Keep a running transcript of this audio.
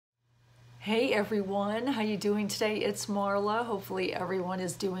Hey everyone, how you doing today? It's Marla. Hopefully everyone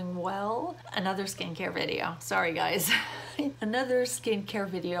is doing well. Another skincare video. Sorry guys. Another skincare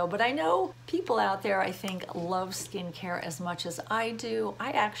video, but I know people out there I think love skincare as much as I do.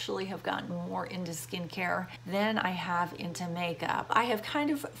 I actually have gotten more into skincare than I have into makeup. I have kind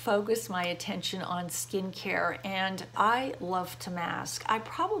of focused my attention on skincare and I love to mask. I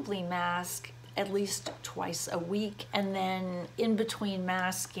probably mask at least twice a week, and then in between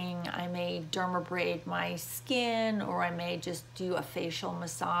masking I may dermabrade my skin, or I may just do a facial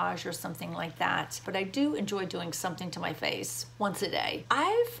massage or something like that. But I do enjoy doing something to my face once a day.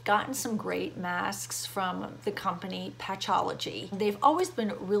 I've gotten some great masks from the company Patchology. They've always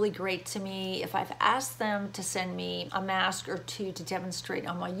been really great to me. If I've asked them to send me a mask or two to demonstrate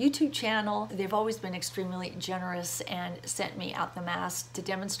on my YouTube channel, they've always been extremely generous and sent me out the mask to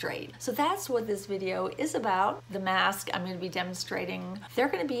demonstrate. So that's what this video is about. The mask I'm going to be demonstrating, they're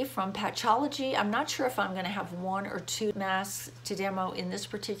going to be from Patchology. I'm not sure if I'm going to have one or two masks to demo in this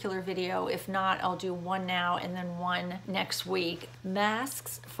particular video. If not, I'll do one now and then one next week.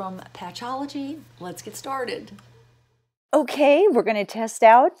 Masks from Patchology. Let's get started. Okay, we're going to test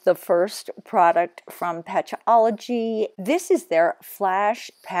out the first product from Patchology. This is their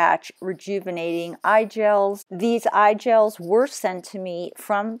Flash Patch Rejuvenating Eye Gels. These eye gels were sent to me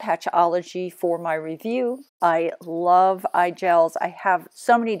from Patchology for my review. I love eye gels. I have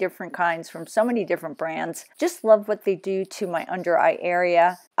so many different kinds from so many different brands. Just love what they do to my under eye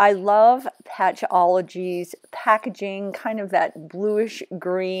area. I love Patchology's packaging, kind of that bluish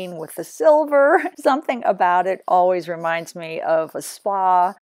green with the silver. Something about it always reminds me of a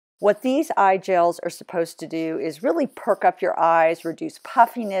spa. What these eye gels are supposed to do is really perk up your eyes, reduce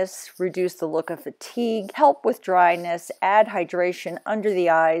puffiness, reduce the look of fatigue, help with dryness, add hydration under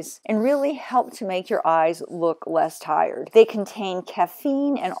the eyes, and really help to make your eyes look less tired. They contain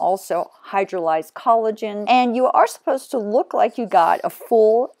caffeine and also hydrolyzed collagen, and you are supposed to look like you got a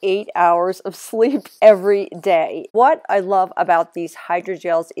full 8 hours of sleep every day. What I love about these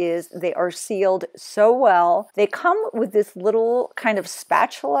hydrogels is they are sealed so well. They come with this little kind of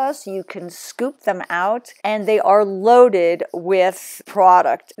spatula so you can scoop them out, and they are loaded with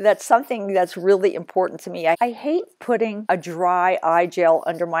product. That's something that's really important to me. I hate putting a dry eye gel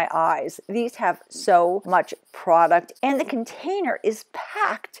under my eyes. These have so much product, and the container is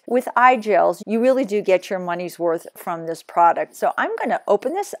packed with eye gels. You really do get your money's worth from this product. So I'm going to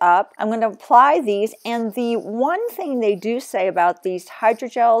open this up. I'm going to apply these, and the one thing they do say about these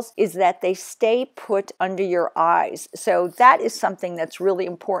hydrogels is that they stay put under your eyes. So that is something that's really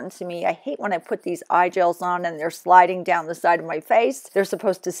important to me. I hate when I put these eye gels on and they're sliding down the side of my face. They're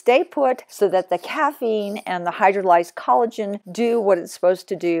supposed to stay put so that the caffeine and the hydrolyzed collagen do what it's supposed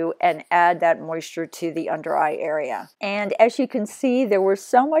to do and add that moisture to the under eye area. And as you can see, there was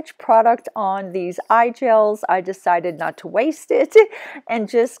so much product on these eye gels, I decided not to waste it and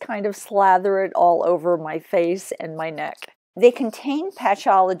just kind of slather it all over my face and my neck. They contain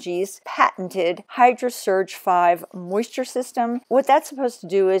Patchology's patented HydroSurge 5 moisture system. What that's supposed to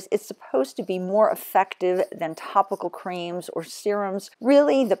do is it's supposed to be more effective than topical creams or serums.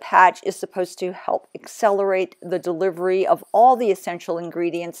 Really, the patch is supposed to help accelerate the delivery of all the essential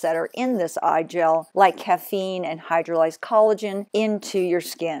ingredients that are in this eye gel, like caffeine and hydrolyzed collagen, into your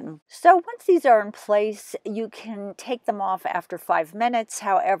skin. So once these are in place, you can take them off after 5 minutes.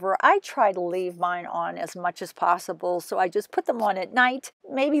 However, I try to leave mine on as much as possible, so I just put them on at night,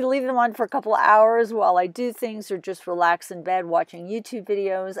 maybe leave them on for a couple of hours while I do things or just relax in bed watching YouTube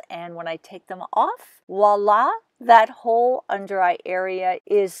videos, and when I take them off, voila! That whole under eye area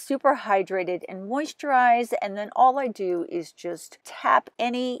is super hydrated and moisturized, and then all I do is just tap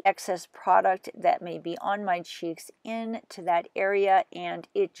any excess product that may be on my cheeks into that area, and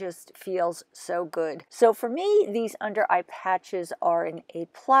it just feels so good. So for me, these under eye patches are an A+.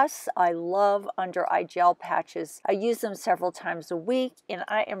 I love under eye gel patches. I use them several times a week, and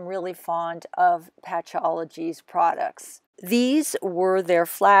I am really fond of Patchology's products. These were their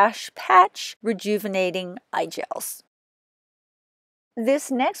Flash Patch Rejuvenating Eye Gels.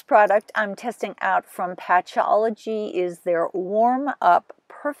 This next product I'm testing out from Patchology is their Warm Up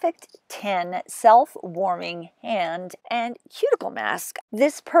Perfect 10 Self-Warming Hand and Cuticle Mask.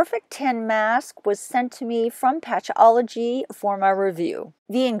 This Perfect 10 mask was sent to me from Patchology for my review.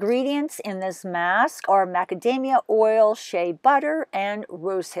 The ingredients in this mask are macadamia oil, shea butter, and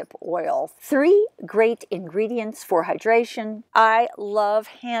rosehip oil. 3 great ingredients for hydration. I love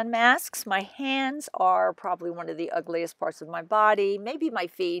hand masks. My hands are probably one of the ugliest parts of my body, maybe my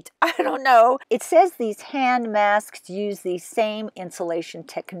feet, I don't know. It says these hand masks use the same insulation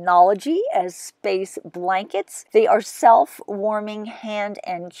information technology as space blankets. They are self-warming hand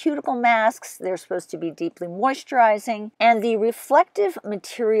and cuticle masks. They're supposed to be deeply moisturizing, and the reflective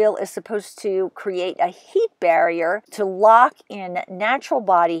material is supposed to create a heat barrier to lock in natural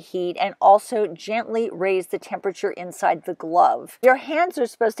body heat and also gently raise the temperature inside the glove. Your hands are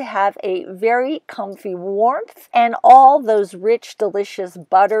supposed to have a very comfy warmth, and all those rich, delicious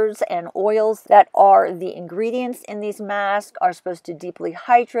butters and oils that are the ingredients in these masks are supposed to deeply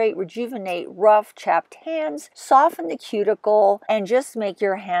hydrate, rejuvenate rough, chapped hands, soften the cuticle, and just make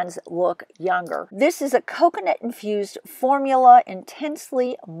your hands look younger. This is a coconut-infused formula,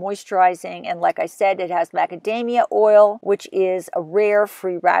 intensely moisturizing, and like I said, it has macadamia oil, which is a rare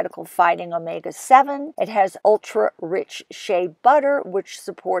free radical fighting omega-7. It has ultra-rich shea butter, which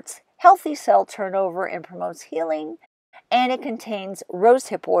supports healthy cell turnover and promotes healing. And it contains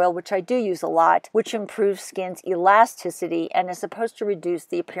rosehip oil, which I do use a lot, which improves skin's elasticity and is supposed to reduce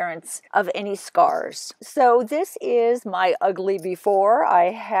the appearance of any scars. So this is my ugly before.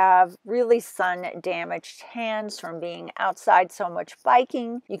 I have really sun-damaged hands from being outside so much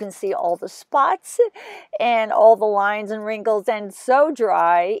biking. You can see all the spots and all the lines and wrinkles, and so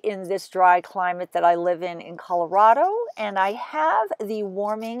dry in this dry climate that I live in Colorado. And I have the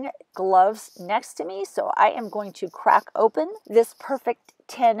warming gloves next to me, so I am going to crack open this Perfect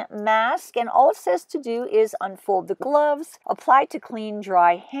 10 mask, and all it says to do is unfold the gloves, apply to clean,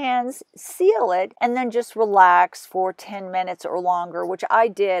 dry hands, seal it, and then just relax for 10 minutes or longer, which I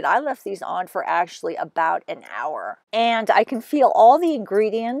did. I left these on for actually about an hour. And I can feel all the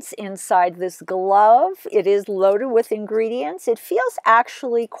ingredients inside this glove. It is loaded with ingredients. It feels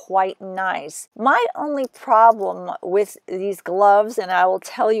actually quite nice. My only problem with these gloves, and I will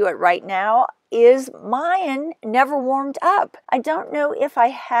tell you it right now, is mine never warmed up. I don't know if I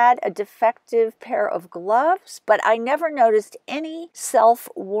had a defective pair of gloves, but I never noticed any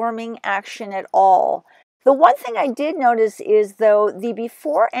self-warming action at all. The one thing I did notice is, though, the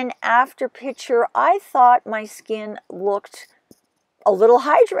before and after picture, I thought my skin looked a little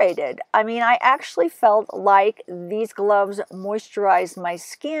hydrated. I mean, I actually felt like these gloves moisturized my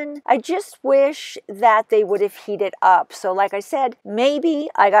skin. I just wish that they would have heated up. So like I said, maybe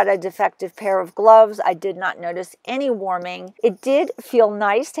I got a defective pair of gloves. I did not notice any warming. It did feel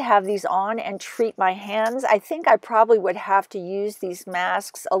nice to have these on and treat my hands. I think I probably would have to use these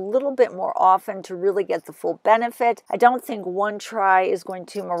masks a little bit more often to really get the full benefit. I don't think one try is going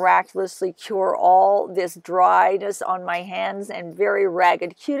to miraculously cure all this dryness on my hands and very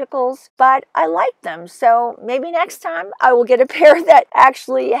ragged cuticles, but I like them. So maybe next time I will get a pair that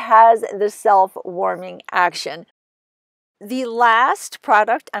actually has the self-warming action. The last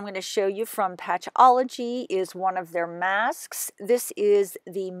product I'm going to show you from Patchology is one of their masks. This is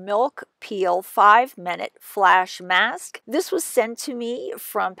the Milk Peel 5-Minute Flash Mask. This was sent to me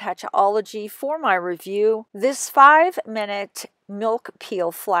from Patchology for my review. This 5-minute Milk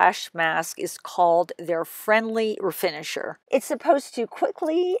Peel Flash Mask is called their Friendly Refinisher. It's supposed to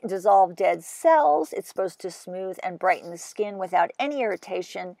quickly dissolve dead cells. It's supposed to smooth and brighten the skin without any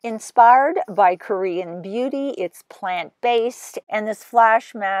irritation. Inspired by Korean beauty, it's plant-based, and this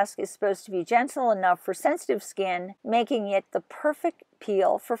flash mask is supposed to be gentle enough for sensitive skin, making it the perfect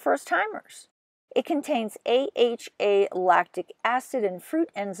peel for first-timers. It contains AHA lactic acid and fruit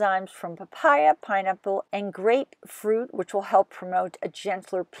enzymes from papaya, pineapple, and grapefruit, which will help promote a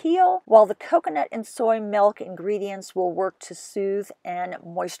gentler peel, while the coconut and soy milk ingredients will work to soothe and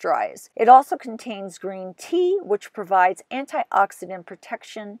moisturize. It also contains green tea, which provides antioxidant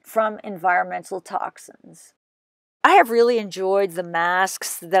protection from environmental toxins. I have really enjoyed the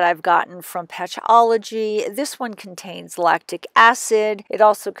masks that I've gotten from Patchology. This one contains lactic acid. It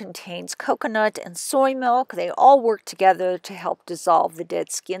also contains coconut and soy milk. They all work together to help dissolve the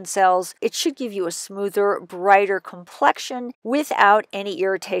dead skin cells. It should give you a smoother, brighter complexion without any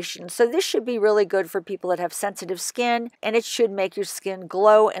irritation. So this should be really good for people that have sensitive skin, and it should make your skin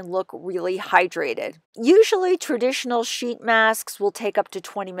glow and look really hydrated. Usually, traditional sheet masks will take up to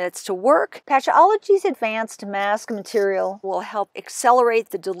 20 minutes to work. Patchology's advanced mask material will help accelerate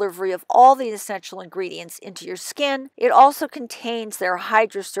the delivery of all the essential ingredients into your skin. It also contains their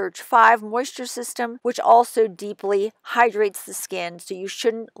HydraSurge 5 moisture system, which also deeply hydrates the skin, so you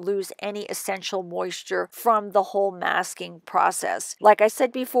shouldn't lose any essential moisture from the whole masking process. Like I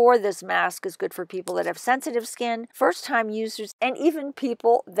said before, this mask is good for people that have sensitive skin, first-time users, and even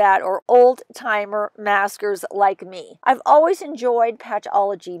people that are old-timer maskers like me. I've always enjoyed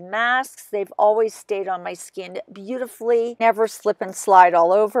Patchology masks. They've always stayed on my skin beautifully, never slip and slide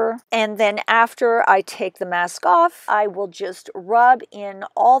all over. And then after I take the mask off, I will just rub in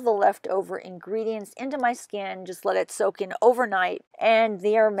all the leftover ingredients into my skin, just let it soak in overnight, and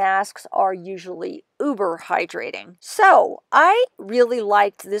their masks are usually uber hydrating. So I really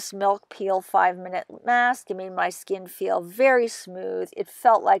liked this milk peel 5-minute mask. It made my skin feel very smooth. It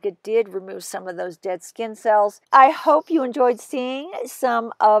felt like it did remove some of those dead skin cells. I hope you enjoyed seeing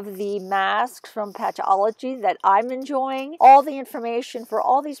some of the masks from Patchology that I'm enjoying. All the information for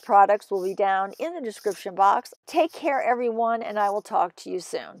all these products will be down in the description box. Take care, everyone, and I will talk to you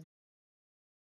soon.